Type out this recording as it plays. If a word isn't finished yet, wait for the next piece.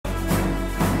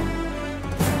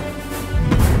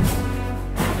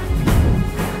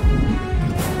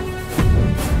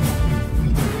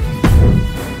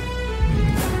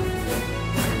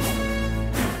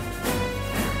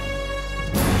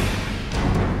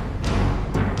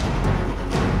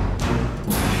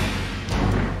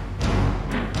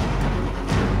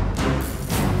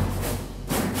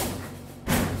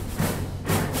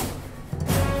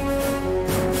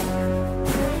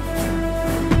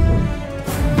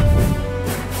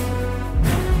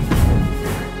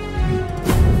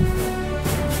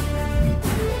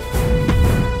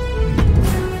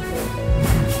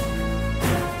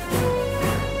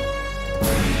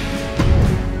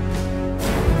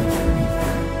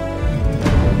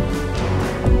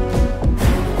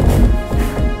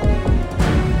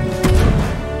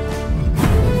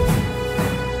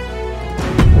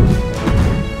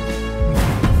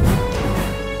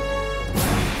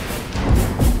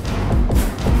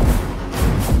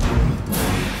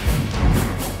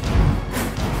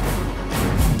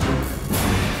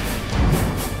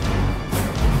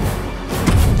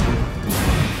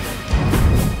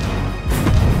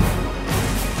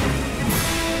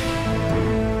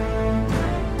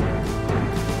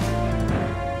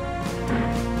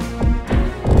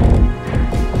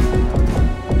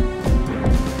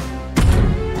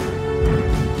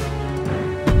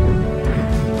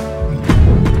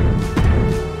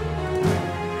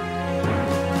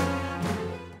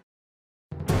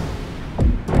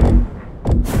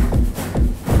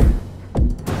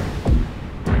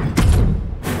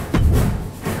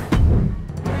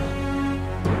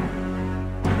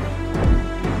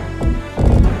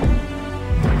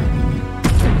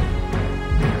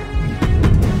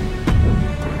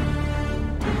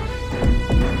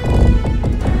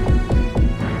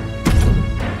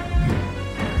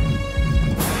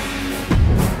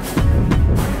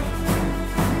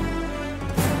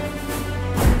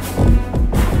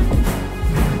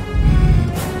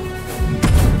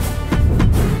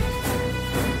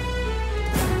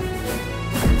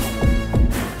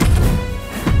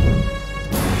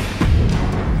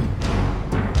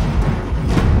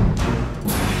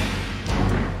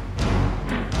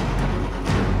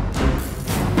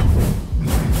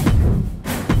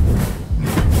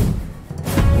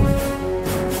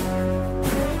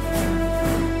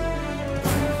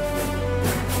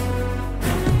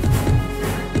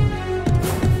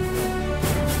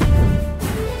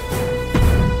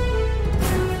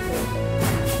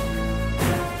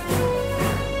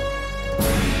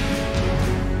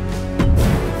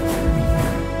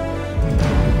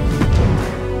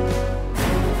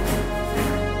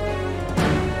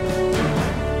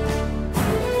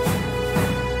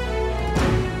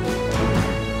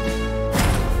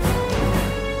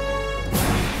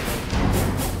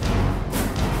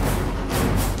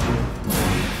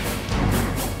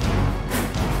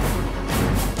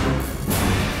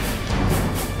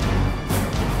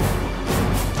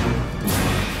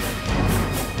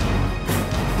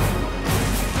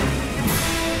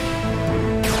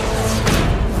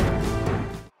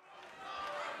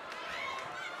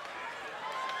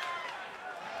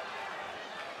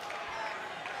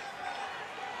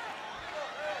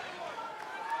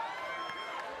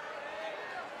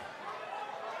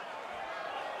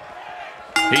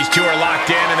These two are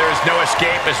locked in, and there is no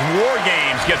escape as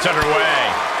Wargames gets underway.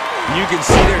 You can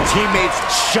see their teammates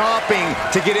chomping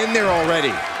to get in there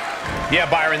already. Yeah,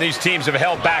 Byron, these teams have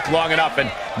held back long enough,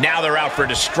 and now they're out for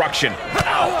destruction.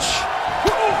 Ouch.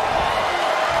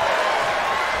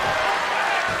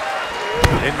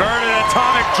 Inverted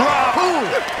atomic drop. Ooh.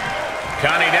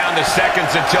 Counting down the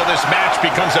seconds until this match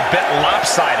becomes a bit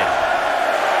lopsided.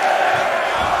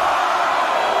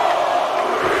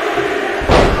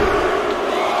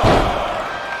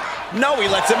 No, he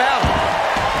lets him out.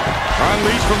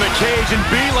 Unleashed from the cage and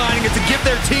beelining it to give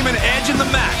their team an edge in the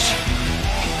match.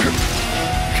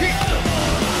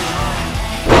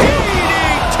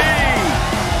 DDT!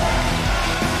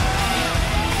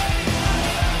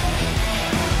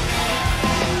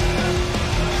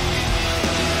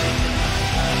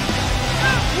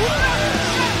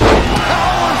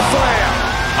 Power slam!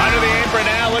 Under the apron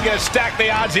now, looking to stack the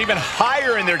odds even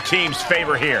higher in their team's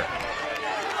favor here.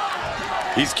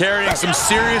 He's carrying some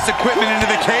serious equipment into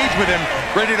the cage with him,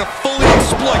 ready to fully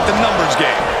exploit the numbers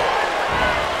game.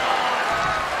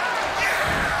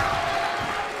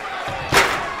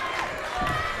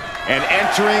 And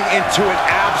entering into an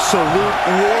absolute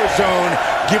war zone,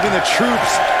 giving the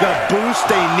troops the boost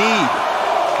they need.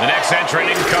 The next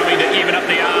entrant incoming to even up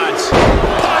the odds.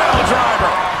 Pile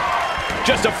driver.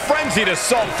 Just a frenzied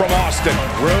assault from Austin.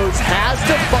 Rhodes has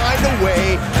to find a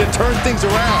way to turn things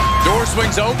around. Door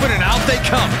swings open and out they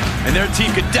come. And their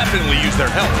team could definitely use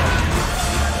their help.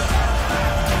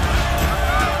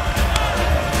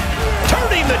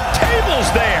 Turning the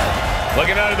tables there.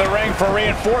 Looking under the ring for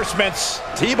reinforcements.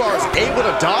 T-Bar's able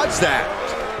to dodge that.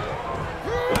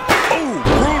 Oh,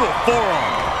 brutal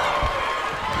forearm.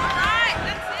 All right,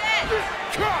 that's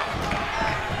it.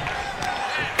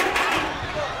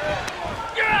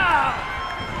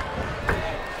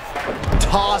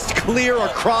 Tossed clear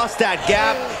across that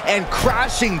gap and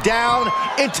crashing down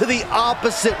into the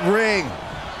opposite ring.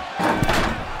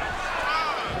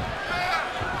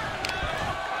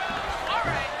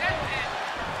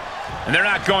 And they're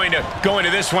not going to go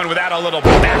into this one without a little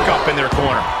backup in their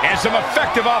corner. And some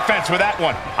effective offense with that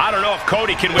one. I don't know if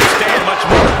Cody can withstand much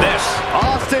more of this.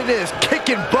 Austin is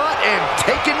kicking butt and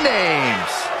taking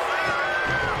names.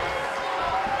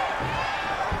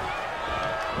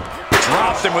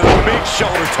 Drops him with a big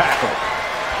shoulder tackle.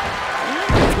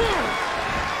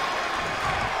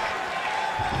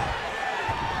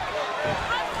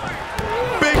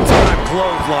 Big time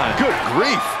clothesline. Good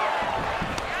grief.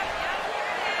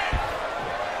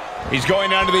 He's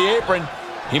going under the apron.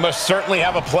 He must certainly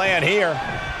have a plan here.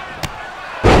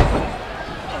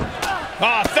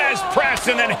 Ah, Thez press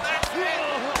and then...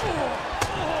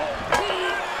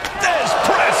 Thez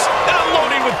press,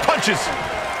 unloading with punches.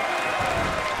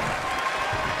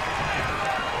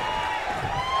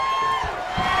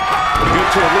 Good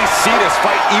to at least see this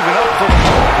fight even up for the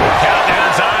moment.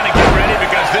 Countdown's on and get ready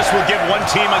because this will give one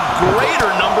team a greater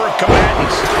number of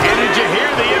combatants. And did you hear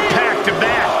the impact of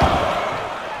that?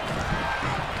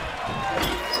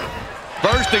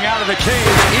 Bursting out of the cage,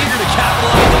 eager to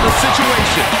capitalize on the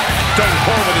situation. Stone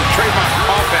Cold with his trademark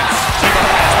offense. T-Bar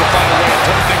has to find a way to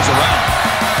turn things around.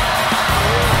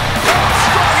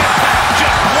 Strong impact,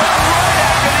 just one right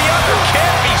after the other.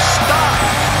 Can't be stopped.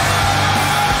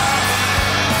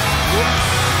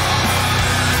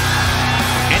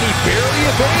 And he barely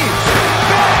evades.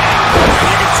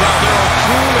 You can tell there are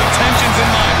cruel intentions in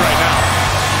mind right now.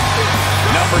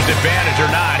 Numbers advantage or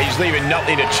not, he's leaving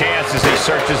nothing to chance as he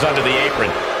searches under the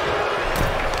apron.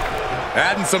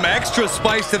 Adding some extra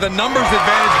spice to the numbers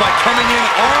advantage by coming in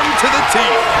armed to the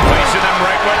teeth. Placing them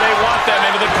right where they want them,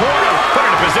 into the corner. Put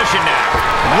in a position now.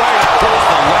 Right across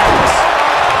the legs.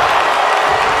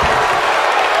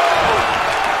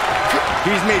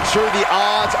 He's made sure the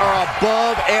odds are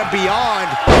above and beyond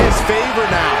his favor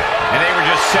now. And they were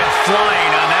just sent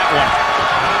flying on that one.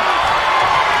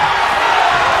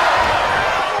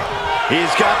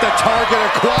 He's got the target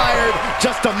acquired,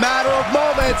 just a matter of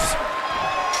moments.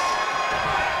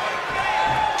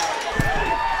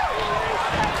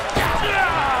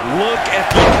 Look at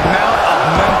the amount of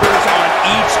members on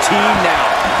each team now.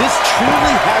 This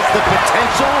truly has the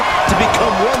potential to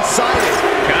become one-sided.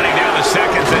 Counting down the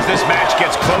seconds as this match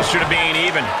gets closer to being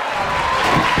even.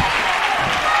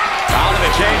 Out of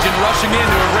the cage and rushing in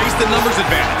to erase the numbers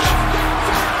advantage.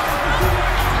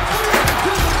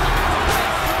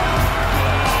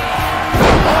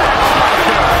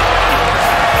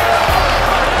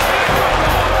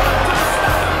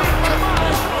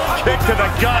 Kick to the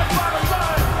gut.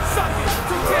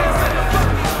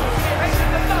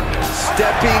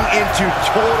 Stepping into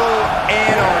total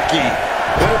anarchy.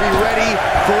 Better be ready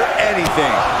for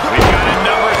anything. We've got a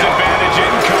numbers advantage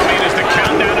in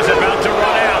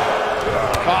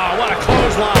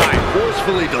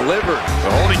delivered.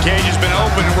 The holding cage has been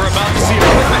open, and we're about to see a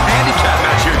quick handicap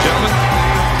match here, gentlemen.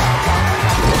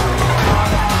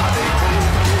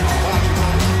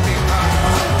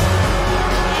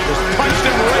 Just punched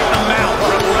him right in the mouth.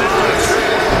 Relentless.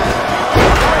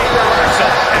 Great reversal,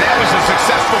 and that was a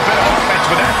successful bit of offense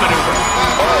with that maneuver.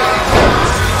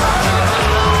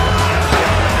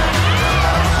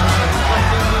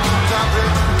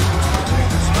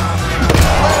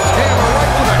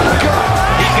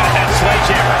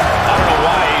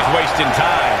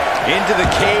 Time. Into the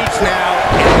cage now,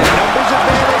 and the numbers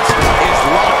advantage is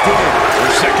locked in. We're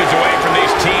seconds away from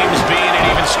these teams being at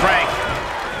even strength.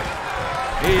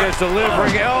 He is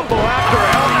delivering elbow after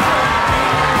elbow.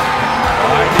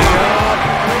 Winding up.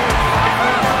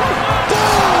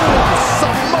 Boom!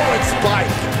 Samoan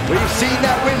spike. We've seen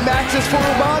that win matches for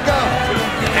Umaga.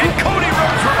 And Cody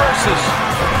Rhodes reverses.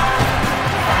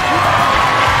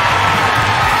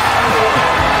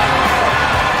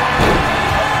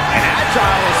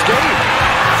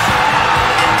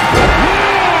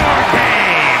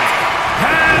 Wargames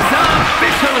has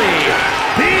officially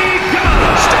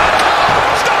begun.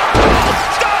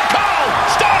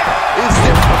 Stop! Is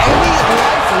there any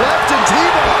life left in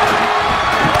T-Bar?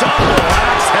 Double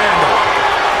axe handle.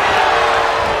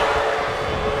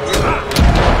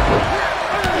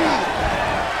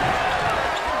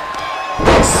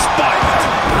 Spiked.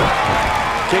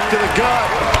 Kick to the gut.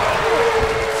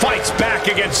 Fights back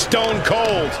against Stone Cold.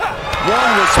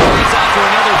 One response after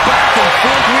another. Back and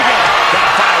forth we go.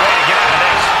 Gotta find a way to get out of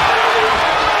this.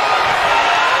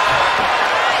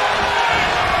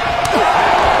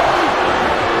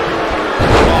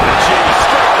 Oh, geez.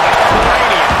 Straight to the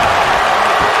cranium.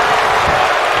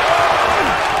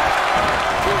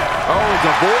 Oh,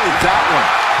 avoid that one.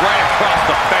 Right across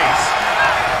the face.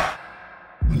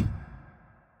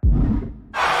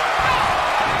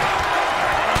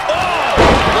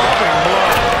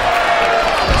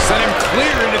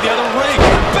 Clear into the other ring.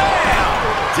 Bam!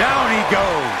 Down he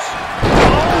goes.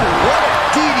 Oh, what a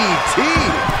DDT.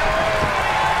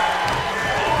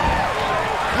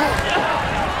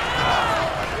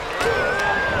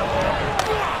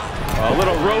 A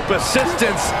little rope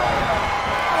assistance.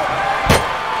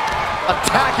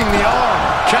 Attacking the arm.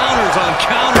 Counters on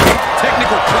counters.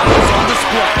 Technical prowess on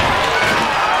display.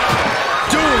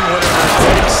 Doing whatever it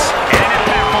takes. And an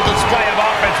impactful display of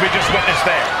offense we just witnessed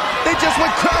there. They just went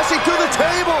crashing through the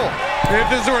table. If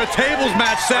this were a tables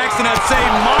match, Saxton, I'd say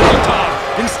Mazel Tov.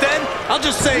 Instead, I'll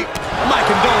just say my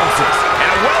condolences. And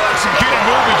a well-executed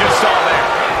move we just saw there.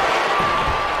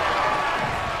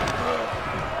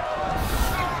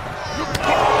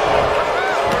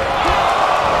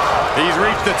 He's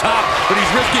reached the top, but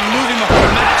he's risking losing the whole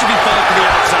match if he falls to the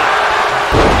outside.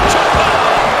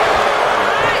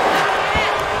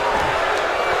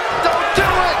 Don't do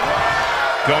it!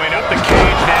 Going up the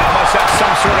cage now, must have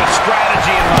some sort of strategy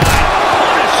in mind.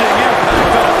 Punishing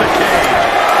impact off the cage.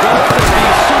 Both of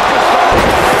these superstars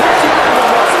pushing the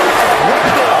limits what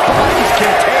their bodies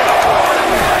can take.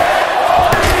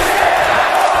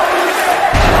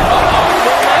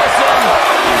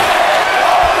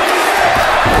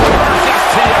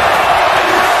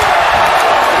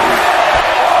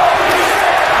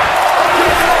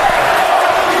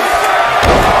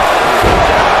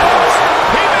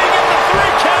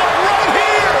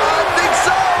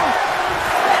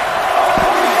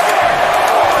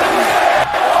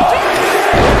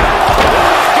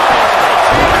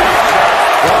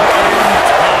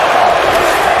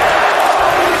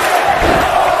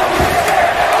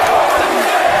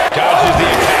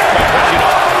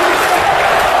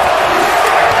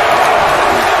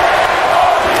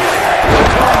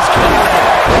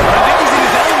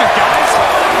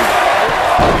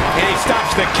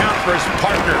 The count for his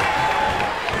partner.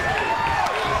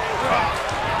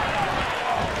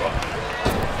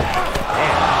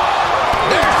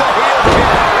 There's the heel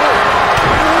kick.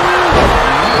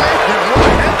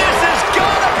 And this is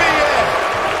gonna be it.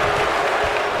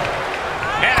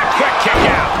 And a quick kick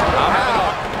out.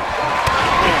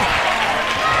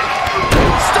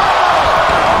 Stop!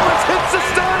 Owens hits the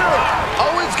stunner.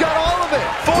 Owens got all of it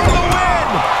for the win.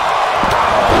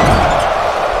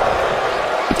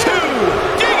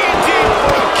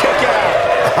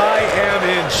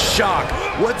 Shock.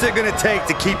 What's it gonna take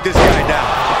to keep this guy down?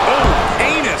 Oh,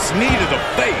 anus knee to the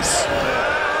face.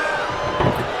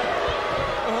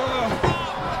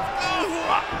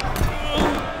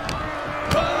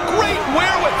 Great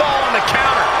wherewithal on the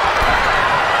counter.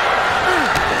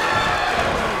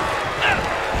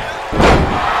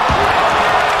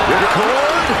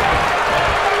 Record.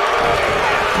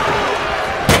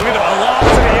 With a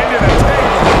velocity into the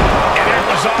table. And there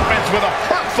was offense with a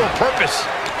hurtful purpose.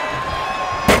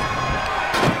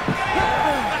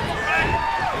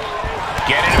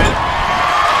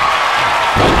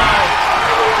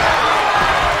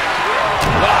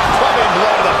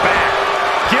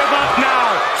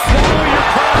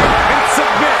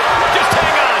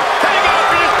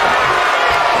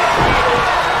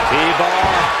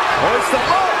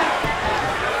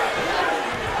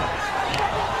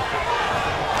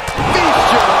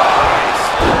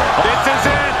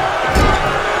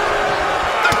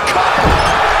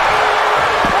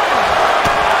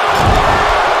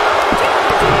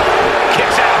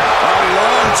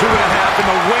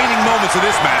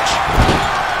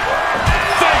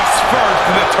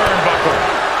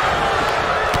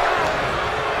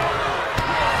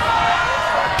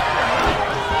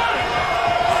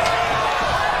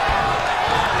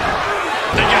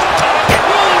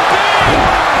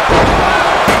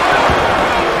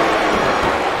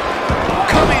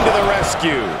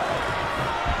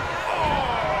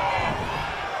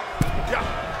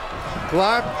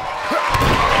 climb.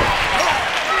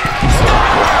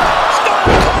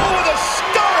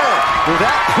 Will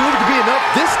that prove to be enough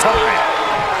this time?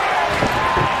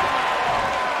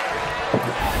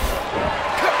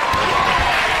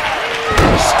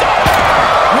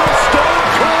 Will Stone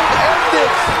Cold end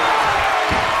this?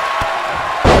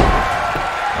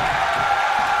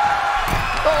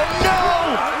 Oh no!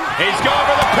 He's going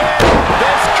for the pin.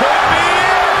 This could be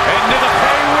it. Into the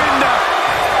pay window.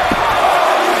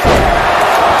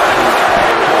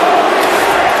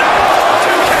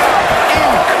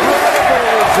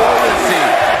 Incredible resiliency.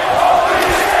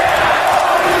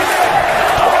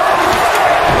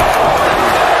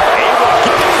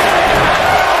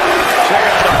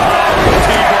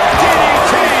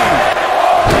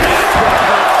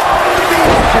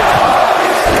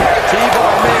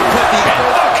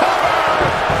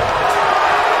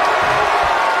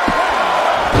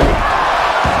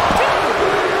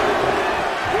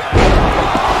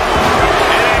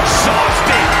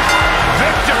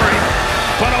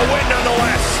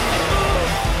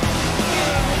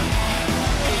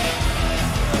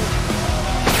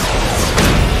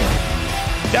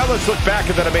 Now let's look back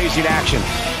at that amazing action.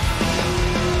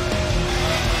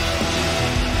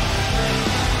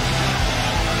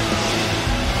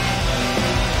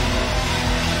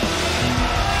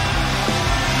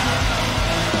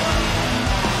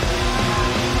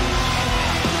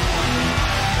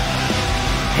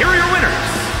 Here are your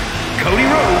winners, Cody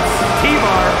Rhodes,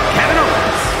 T-Bar, Kevin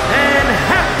Owens, and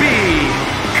Happy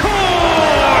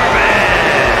Corbin!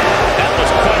 That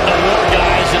was quite the war,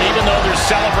 guys, and even though they're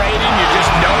celebrating, you just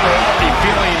know they're already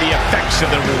feeling the effects of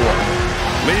the war.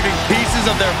 Leaving pieces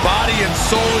of their body and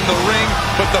soul in the ring,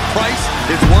 but the price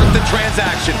is worth the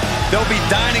transaction. They'll be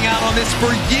dining out on this for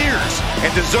years,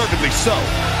 and deservedly so.